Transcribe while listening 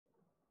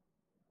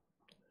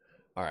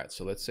All right,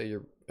 so let's say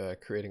you're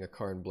creating a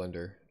car in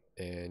Blender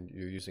and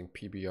you're using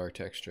PBR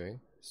texturing.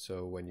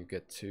 So when you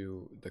get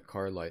to the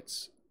car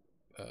lights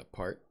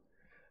part,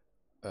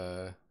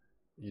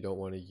 you don't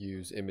want to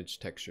use image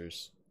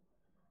textures.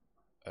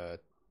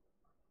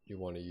 You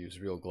want to use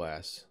real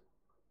glass.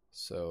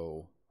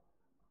 So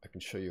I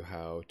can show you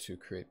how to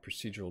create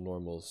procedural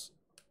normals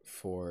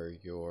for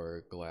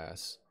your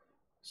glass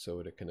so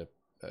it can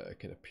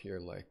appear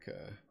like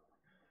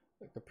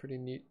a pretty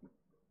neat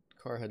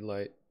car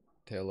headlight,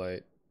 tail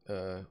light,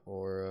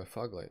 or a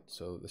fog light.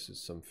 So this is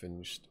some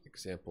finished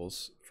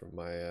examples from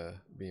my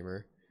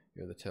Beamer.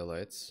 Here are the tail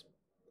lights,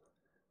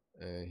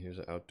 and here's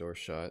an outdoor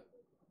shot.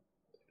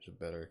 Here's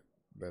a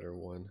better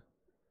one.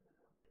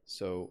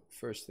 So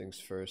first things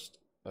first,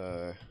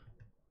 go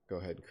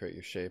ahead and create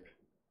your shape.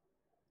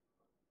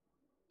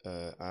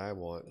 I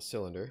want a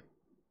cylinder,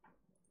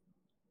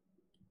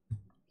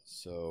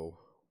 so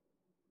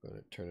I'm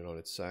going to turn it on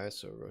its side,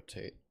 so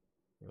rotate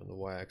around the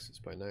y-axis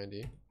by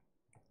 90.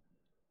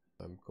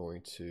 I'm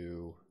going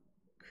to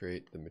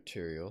create the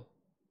material.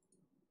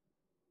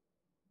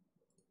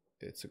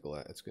 It's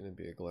going to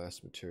be a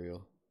glass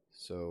material.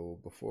 So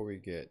before we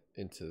get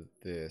into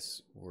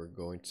this, we're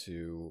going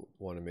to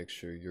want to make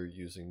sure you're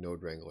using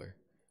Node Wrangler.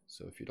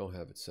 So if you don't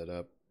have it set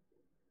up,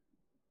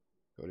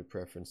 go to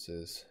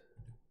Preferences,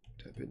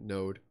 type in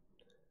Node.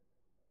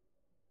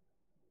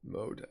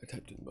 I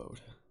typed in Mode.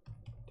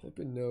 Type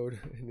in Node,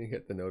 and you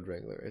get the Node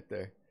Wrangler right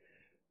there.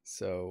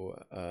 So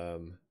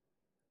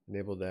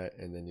enable that,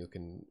 and then you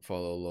can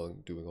follow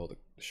along doing all the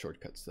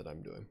shortcuts that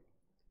I'm doing.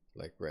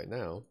 Like right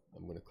now,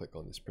 I'm going to click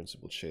on this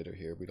principled shader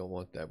here. We don't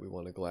want that. We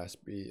want a glass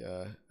B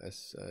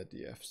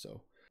SDF.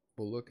 So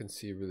we'll look and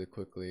see really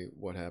quickly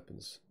what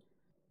happens.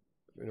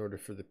 In order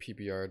for the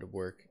PBR to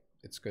work,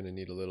 it's going to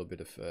need a little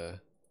bit of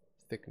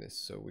thickness.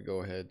 So we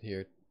go ahead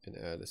here and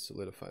add a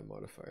solidify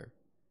modifier.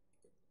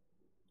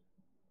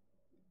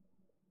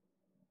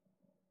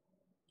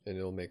 And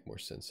it'll make more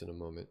sense in a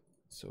moment.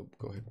 So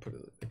go ahead and put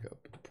it like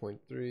up to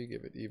 0.3,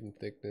 give it even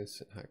thickness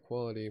and high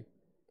quality.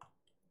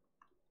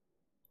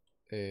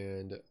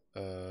 And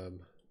let's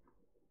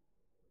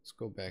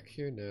go back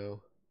here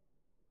now.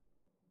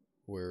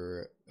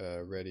 We're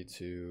ready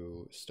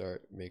to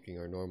start making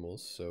our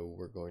normals. So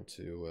we're going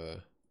to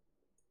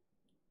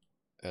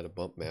add a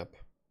bump map.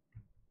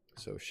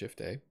 So Shift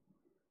A.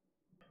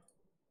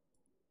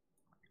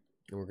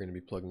 And we're going to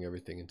be plugging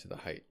everything into the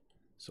height.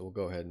 So we'll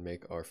go ahead and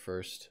make our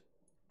first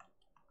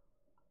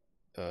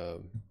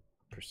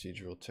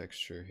procedural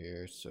texture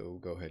here. So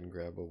go ahead and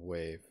grab a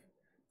wave.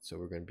 So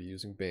we're going to be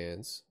using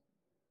bands,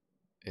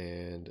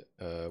 and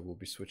we'll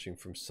be switching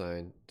from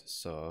sine to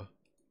saw,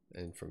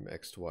 and from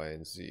X to Y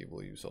and Z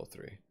we'll use all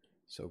three.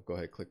 So go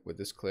ahead, click with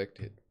this clicked,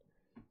 hit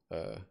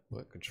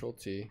Control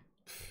T,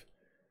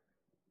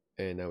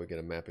 and now we get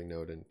a mapping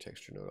node and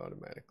texture node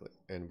automatically.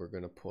 And we're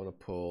going to want to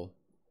pull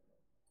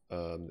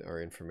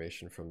our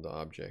information from the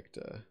object,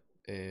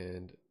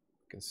 and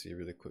can see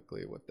really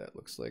quickly what that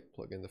looks like.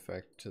 Plug in the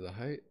factor to the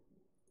height.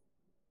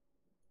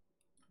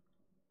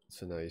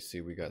 So now you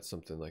see we got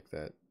something like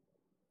that.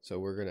 So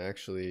we're going to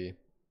actually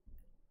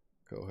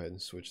go ahead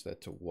and switch that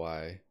to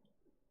Y,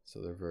 so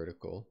they're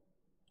vertical.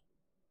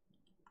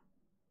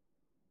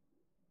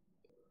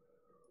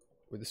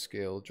 With the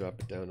scale, drop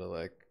it down to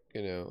like,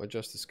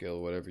 adjust the scale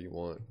whatever you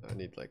want. I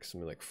need like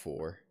something like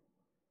 4.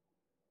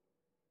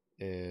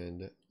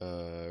 And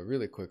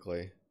really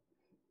quickly,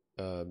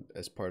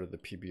 as part of the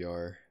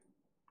PBR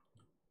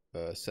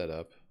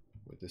setup,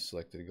 with this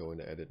selected, to go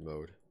into edit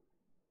mode.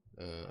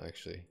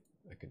 Actually,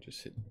 I can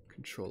just hit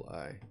Control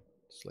I,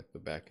 select the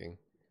backing,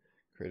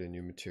 create a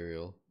new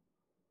material.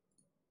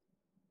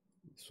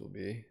 This will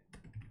be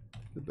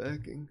the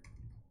backing,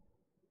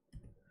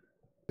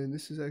 and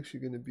this is actually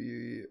going to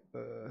be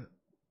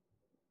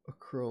a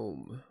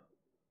chrome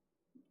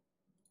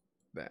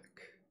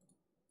back.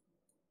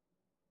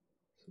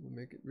 So we'll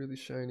make it really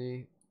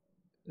shiny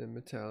and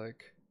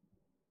metallic,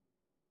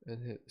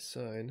 and hit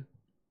assign.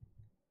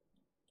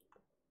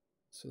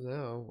 So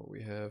now what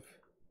we have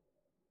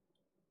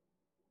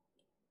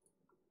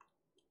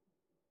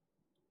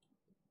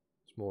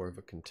is more of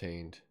a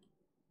contained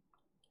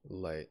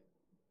light.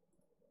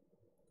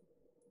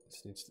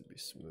 This needs to be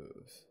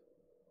smooth,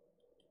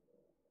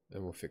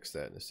 and we'll fix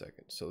that in a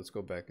second. So let's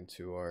go back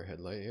into our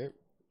headlight here,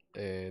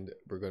 and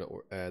we're going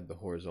to add the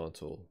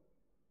horizontal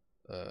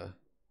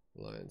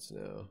lines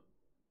now.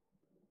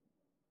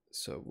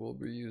 So we'll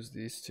reuse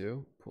these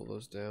two, pull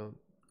those down,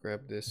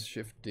 grab this,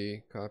 Shift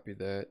D, copy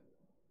that.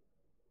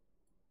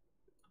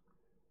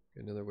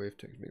 Get another wave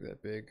text, make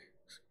that big,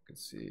 so you can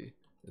see.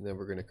 And then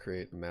we're going to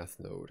create a math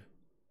node.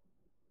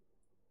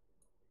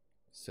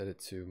 Set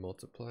it to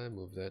multiply,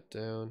 move that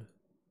down.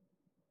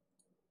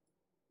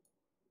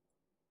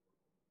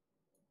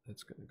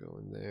 That's going to go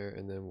in there,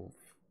 and then we'll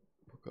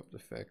hook up the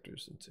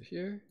factors into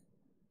here.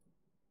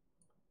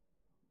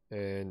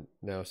 And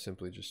now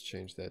simply just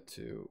change that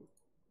to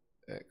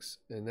X.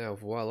 And now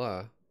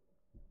voila,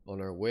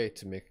 on our way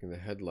to making the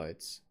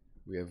headlights,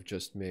 we have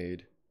just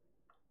made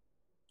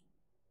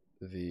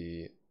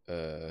the,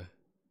 oh,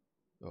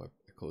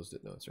 I closed closed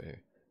it. No, it's right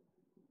here.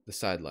 The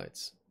side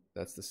lights.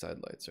 That's the side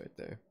lights right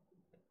there.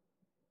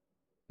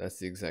 That's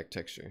the exact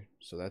texture.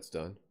 So that's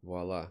done.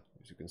 Voila.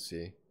 As you can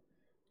see,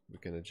 we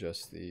can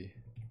adjust the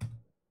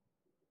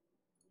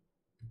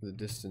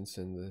distance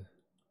and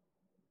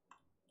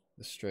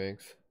the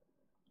strength.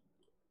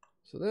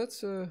 So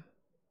that's that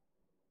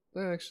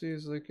actually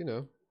is like, you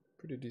know,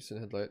 pretty decent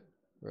headlight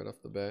right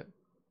off the bat.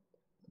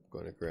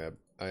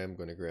 I am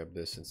going to grab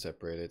this and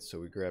separate it.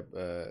 So we grab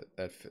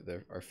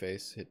our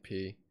face, hit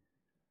P,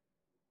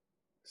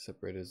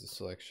 separate as a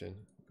selection,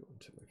 go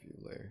into my view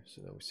layer.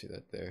 So now we see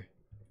that there.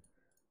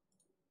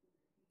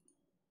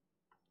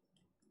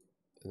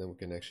 And then we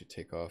can actually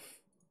take off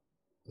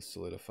the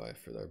solidify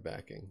for our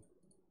backing.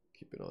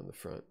 Keep it on the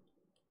front.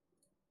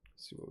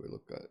 See what we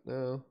look at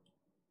now.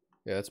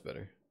 Yeah, that's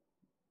better.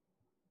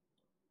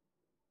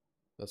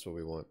 That's what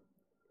we want.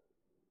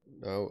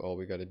 Now all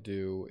we got to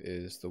do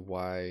is the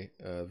Y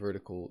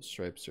vertical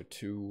stripes are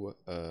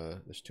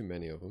there's too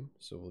many of them.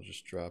 So we'll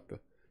just drop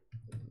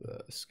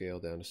the scale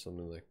down to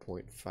something like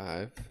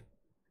 0.5.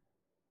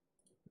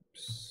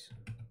 Oops.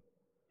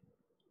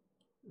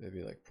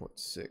 Maybe like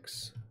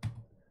 0.6.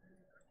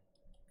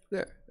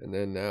 There. And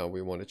then now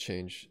we want to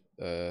change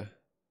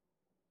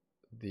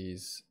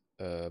these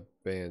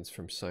bands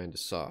from sine to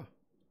saw.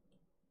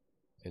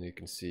 And you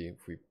can see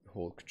if we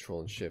hold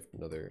Control and Shift,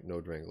 another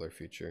node wrangler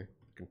feature,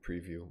 we can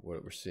preview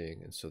what we're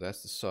seeing. And so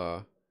that's the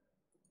saw.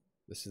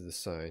 This is the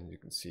sine. You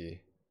can see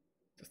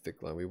the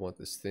thick line. We want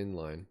this thin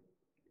line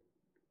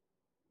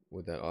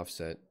with that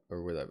offset,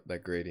 or with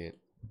that gradient.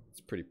 It's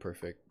pretty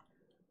perfect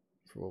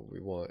for what we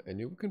want. And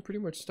you can pretty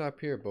much stop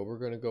here, but we're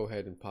going to go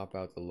ahead and pop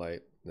out the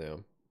light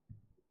now.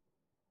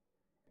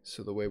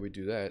 So the way we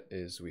do that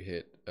is we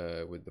hit,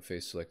 with the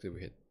face selected,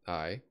 we hit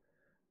I,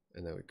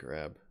 and then we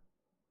grab,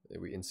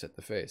 and we inset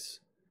the face.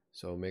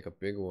 So I'll make a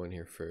big one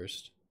here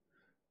first,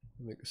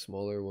 make a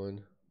smaller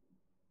one,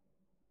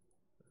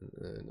 and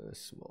then a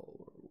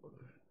smaller one.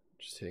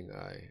 Just hitting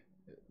I,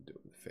 and doing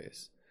the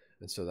face.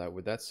 And so that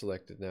with that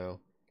selected now,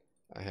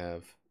 I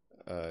have,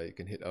 you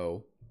can hit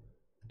O,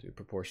 do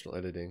proportional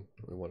editing.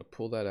 We want to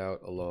pull that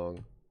out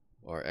along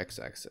our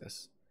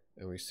x-axis.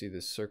 And we see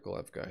this circle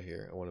I've got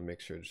here. I want to make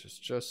sure it's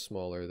just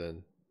smaller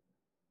than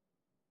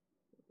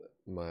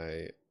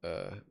my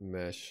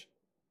mesh.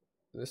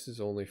 This is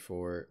only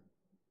for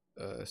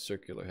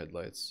circular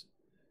headlights.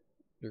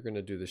 You're going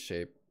to do the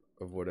shape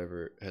of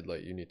whatever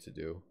headlight you need to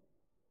do.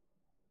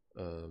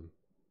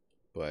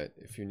 But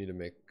if you need to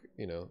make,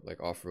 you know,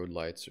 like off-road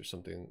lights or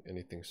something,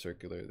 anything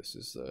circular, this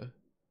is a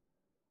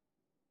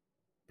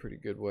pretty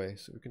good way.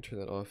 So we can turn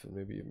that off and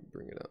maybe even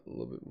bring it out a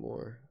little bit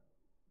more.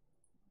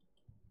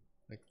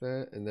 Like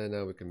that, and then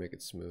now we can make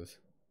it smooth.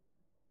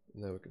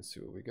 Now we can see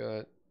what we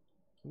got.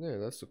 And there,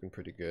 that's looking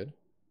pretty good.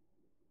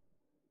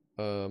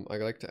 I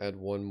like to add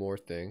one more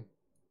thing.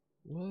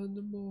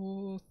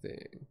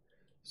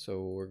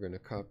 So we're going to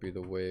copy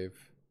the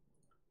wave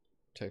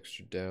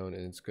texture down,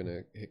 and it's going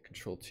to hit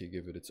Control T,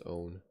 give it its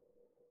own.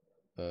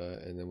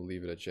 And then we'll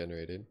leave it at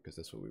generated, because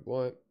that's what we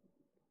want.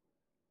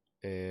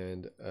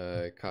 And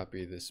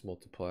copy this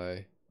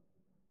multiply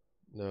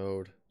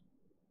node,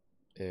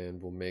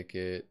 and we'll make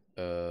it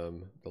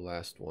the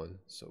last one.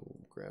 So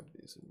we'll grab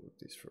these and move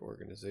these for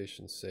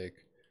organization's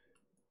sake.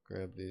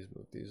 Grab these,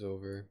 move these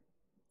over.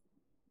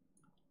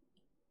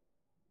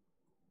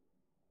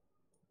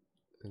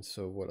 And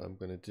so what I'm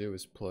going to do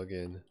is plug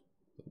in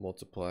the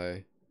multiply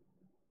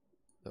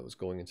that was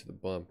going into the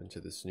bump into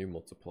this new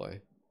multiply,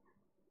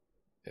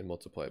 and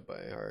multiply it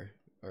by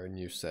our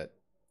new set.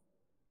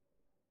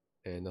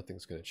 And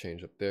nothing's going to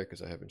change up there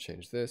because I haven't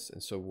changed this.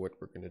 And so what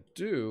we're going to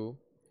do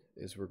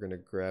is we're going to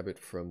grab it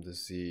from the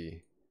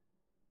Z.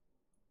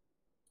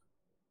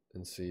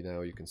 And see,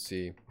 now you can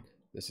see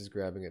this is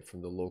grabbing it from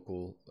the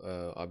local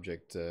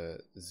object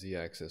Z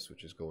axis,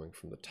 which is going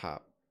from the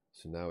top.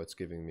 So now it's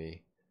giving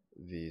me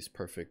these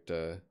perfect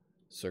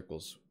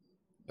circles.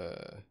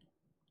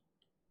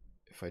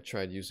 If I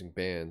tried using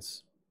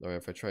bands, or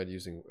if I tried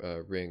using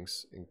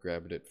rings and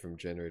grabbed it from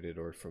generated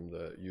or from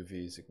the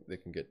UVs, they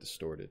can get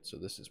distorted. So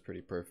this is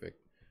pretty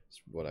perfect. It's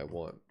what I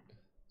want.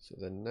 So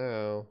then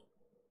now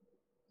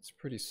it's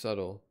pretty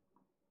subtle,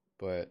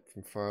 but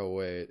from far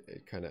away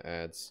it kind of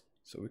adds.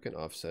 So we can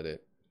offset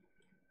it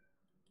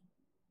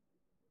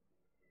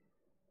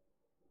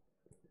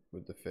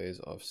with the phase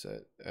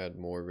offset, add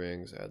more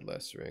rings, add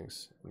less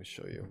rings. Let me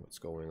show you what's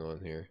going on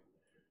here.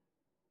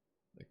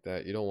 Like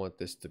that. You don't want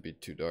this to be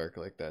too dark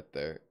like that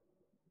there.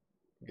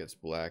 It gets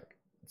black.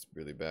 It's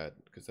really bad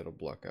because that'll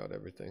block out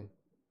everything.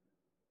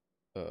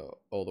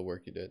 All the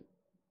work you did.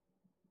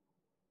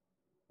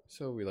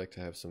 So we like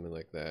to have something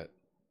like that.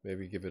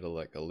 Maybe give it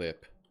like a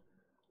lip.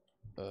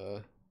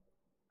 There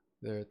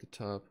at the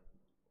top.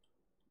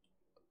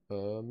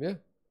 Yeah.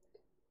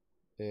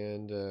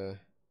 And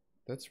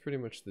that's pretty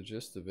much the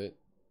gist of it.